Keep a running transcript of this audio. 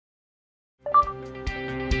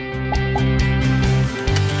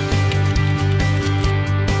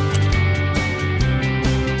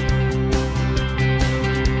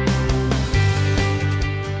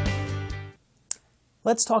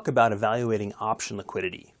Let's talk about evaluating option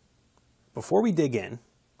liquidity. Before we dig in,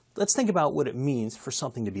 let's think about what it means for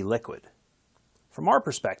something to be liquid. From our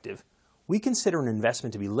perspective, we consider an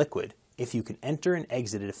investment to be liquid if you can enter and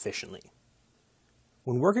exit it efficiently.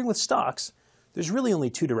 When working with stocks, there's really only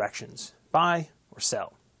two directions, buy or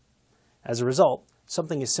sell. As a result,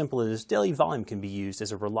 something as simple as daily volume can be used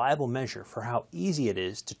as a reliable measure for how easy it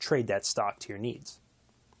is to trade that stock to your needs.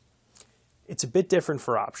 It's a bit different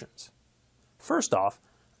for options. First off,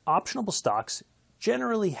 optionable stocks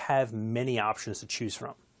generally have many options to choose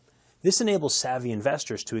from. This enables savvy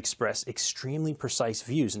investors to express extremely precise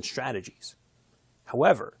views and strategies.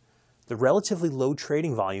 However, the relatively low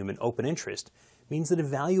trading volume and open interest means that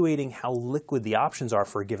evaluating how liquid the options are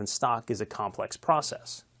for a given stock is a complex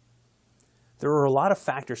process. There are a lot of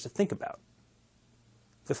factors to think about.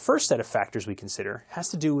 The first set of factors we consider has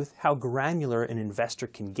to do with how granular an investor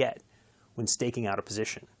can get when staking out a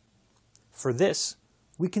position. For this,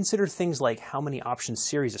 we consider things like how many option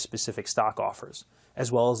series a specific stock offers, as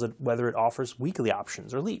well as whether it offers weekly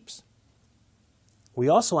options or leaps. We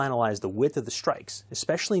also analyze the width of the strikes,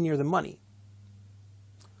 especially near the money.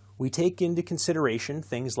 We take into consideration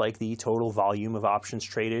things like the total volume of options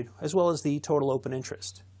traded, as well as the total open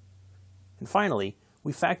interest. And finally,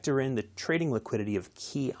 we factor in the trading liquidity of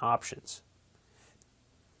key options.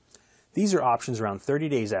 These are options around 30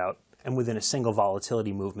 days out and within a single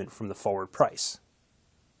volatility movement from the forward price.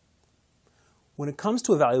 When it comes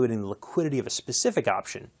to evaluating the liquidity of a specific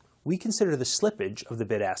option, we consider the slippage of the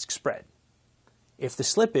bid-ask spread. If the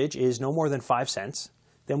slippage is no more than 5 cents,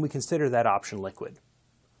 then we consider that option liquid.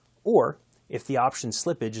 Or, if the option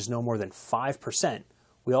slippage is no more than 5%,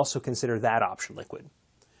 we also consider that option liquid.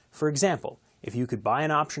 For example, if you could buy an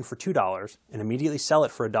option for $2 and immediately sell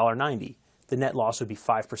it for $1.90, the net loss would be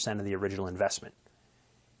 5% of the original investment.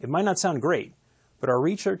 It might not sound great, but our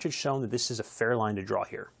research has shown that this is a fair line to draw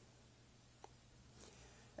here.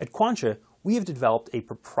 At Quantcha, we have developed a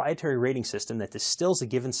proprietary rating system that distills a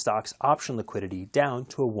given stock's option liquidity down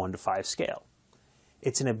to a 1 to 5 scale.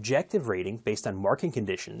 It's an objective rating based on market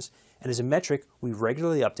conditions and is a metric we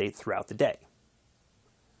regularly update throughout the day.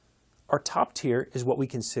 Our top tier is what we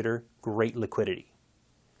consider great liquidity.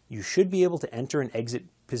 You should be able to enter and exit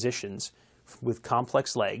positions with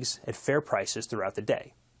complex legs at fair prices throughout the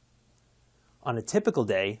day. On a typical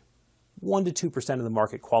day, 1 to 2% of the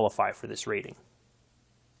market qualify for this rating.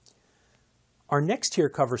 Our next tier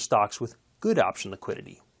covers stocks with good option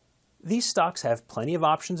liquidity. These stocks have plenty of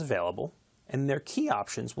options available, and their key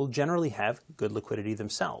options will generally have good liquidity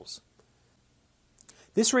themselves.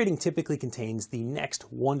 This rating typically contains the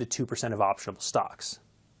next 1 to 2% of optionable stocks.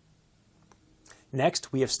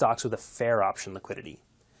 Next, we have stocks with a fair option liquidity.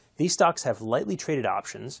 These stocks have lightly traded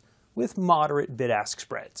options with moderate bid-ask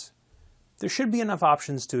spreads. There should be enough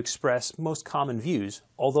options to express most common views,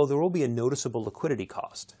 although there will be a noticeable liquidity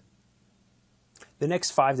cost. The next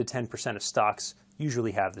 5 to 10% of stocks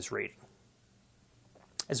usually have this rating.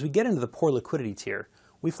 As we get into the poor liquidity tier,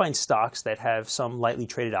 we find stocks that have some lightly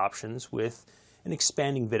traded options with an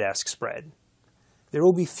expanding bid-ask spread. There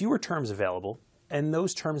will be fewer terms available, and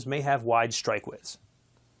those terms may have wide strike widths.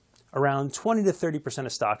 Around 20 to 30%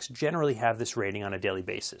 of stocks generally have this rating on a daily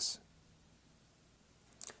basis.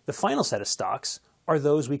 The final set of stocks are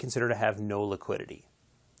those we consider to have no liquidity.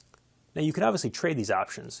 Now, you can obviously trade these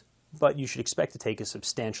options, but you should expect to take a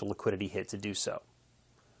substantial liquidity hit to do so.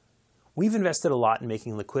 We've invested a lot in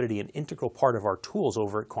making liquidity an integral part of our tools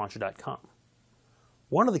over at Quantcha.com.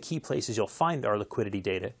 One of the key places you'll find our liquidity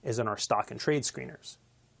data is in our stock and trade screeners.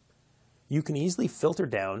 You can easily filter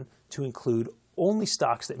down to include only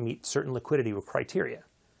stocks that meet certain liquidity criteria.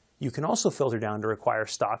 You can also filter down to require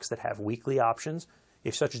stocks that have weekly options,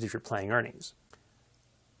 such as if you're playing earnings.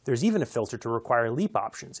 There's even a filter to require leap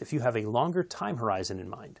options if you have a longer time horizon in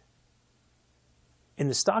mind. In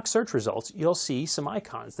the stock search results, you'll see some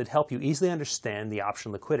icons that help you easily understand the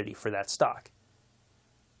option liquidity for that stock.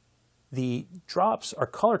 The drops are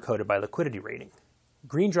color-coded by liquidity rating.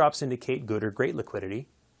 Green drops indicate good or great liquidity,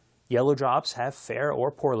 yellow drops have fair or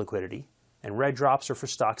poor liquidity, and red drops are for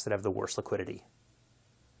stocks that have the worst liquidity.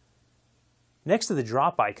 Next to the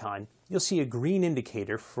drop icon, you'll see a green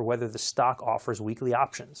indicator for whether the stock offers weekly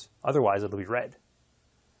options. Otherwise, it'll be red.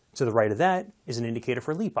 To the right of that is an indicator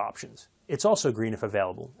for leap options. It's also green if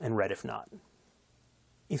available and red if not.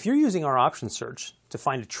 If you're using our option search to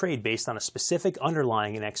find a trade based on a specific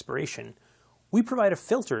underlying and expiration, we provide a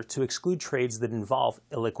filter to exclude trades that involve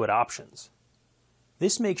illiquid options.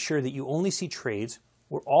 This makes sure that you only see trades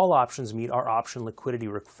where all options meet our option liquidity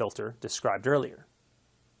filter described earlier.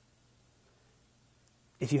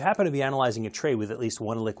 If you happen to be analyzing a trade with at least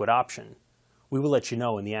one illiquid option, we will let you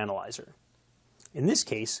know in the analyzer. In this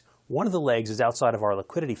case, one of the legs is outside of our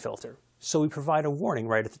liquidity filter, so we provide a warning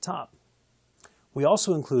right at the top. We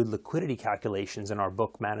also include liquidity calculations in our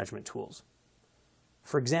book management tools.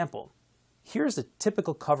 For example, here's a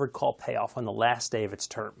typical covered call payoff on the last day of its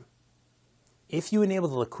term. If you enable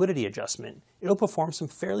the liquidity adjustment, it'll perform some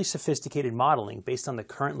fairly sophisticated modeling based on the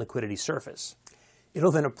current liquidity surface.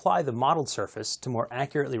 It'll then apply the modeled surface to more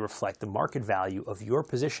accurately reflect the market value of your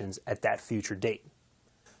positions at that future date.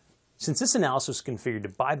 Since this analysis is configured to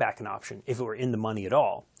buy back an option if it were in the money at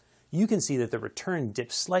all, you can see that the return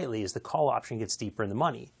dips slightly as the call option gets deeper in the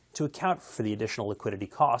money to account for the additional liquidity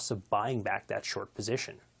costs of buying back that short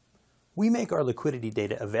position. We make our liquidity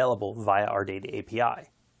data available via our data API.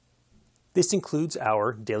 This includes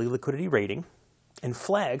our daily liquidity rating and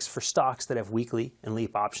flags for stocks that have weekly and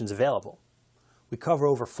leap options available. We cover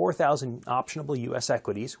over 4,000 optionable U.S.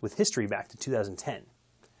 equities with history back to 2010.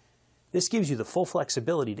 This gives you the full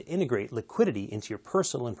flexibility to integrate liquidity into your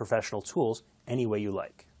personal and professional tools any way you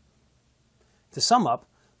like. To sum up,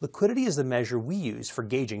 liquidity is the measure we use for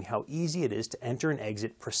gauging how easy it is to enter and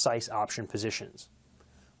exit precise option positions.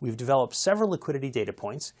 We've developed several liquidity data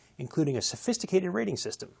points, including a sophisticated rating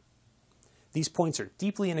system. These points are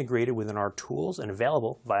deeply integrated within our tools and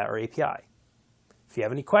available via our API. If you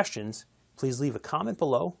have any questions, please leave a comment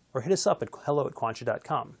below or hit us up at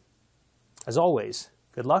hello@quantcha.com. As always,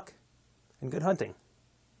 good luck and good hunting.